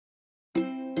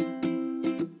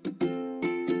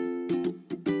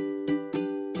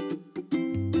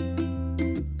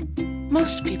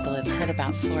Most people have heard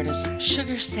about Florida's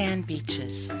sugar sand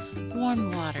beaches,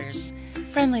 warm waters,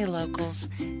 friendly locals,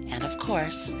 and of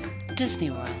course, Disney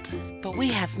World. But we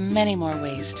have many more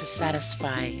ways to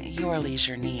satisfy your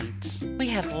leisure needs. We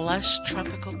have lush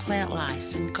tropical plant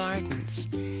life and gardens,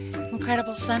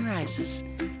 incredible sunrises,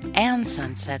 and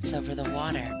sunsets over the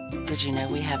water. Did you know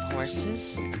we have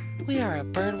horses? We are a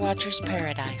birdwatcher's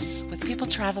paradise, with people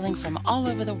traveling from all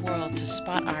over the world to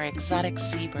spot our exotic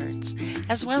seabirds,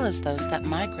 as well as those that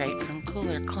migrate from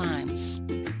cooler climes.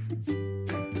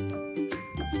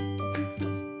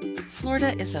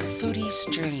 Florida is a foodie's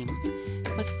dream,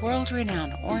 with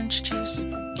world-renowned orange juice,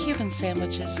 Cuban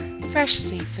sandwiches, fresh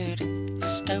seafood,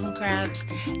 stone crabs,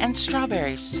 and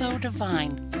strawberries so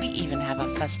divine we even have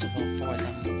a festival for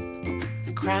them.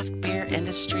 The craft beer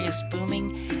industry is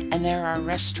booming, and there are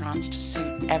restaurants to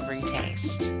suit every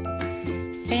taste.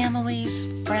 Families,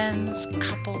 friends,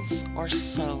 couples, or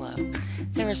solo,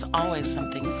 there is always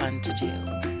something fun to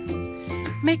do.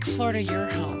 Make Florida your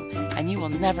home, and you will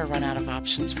never run out of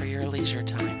options for your leisure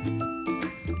time.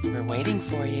 We're waiting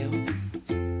for you.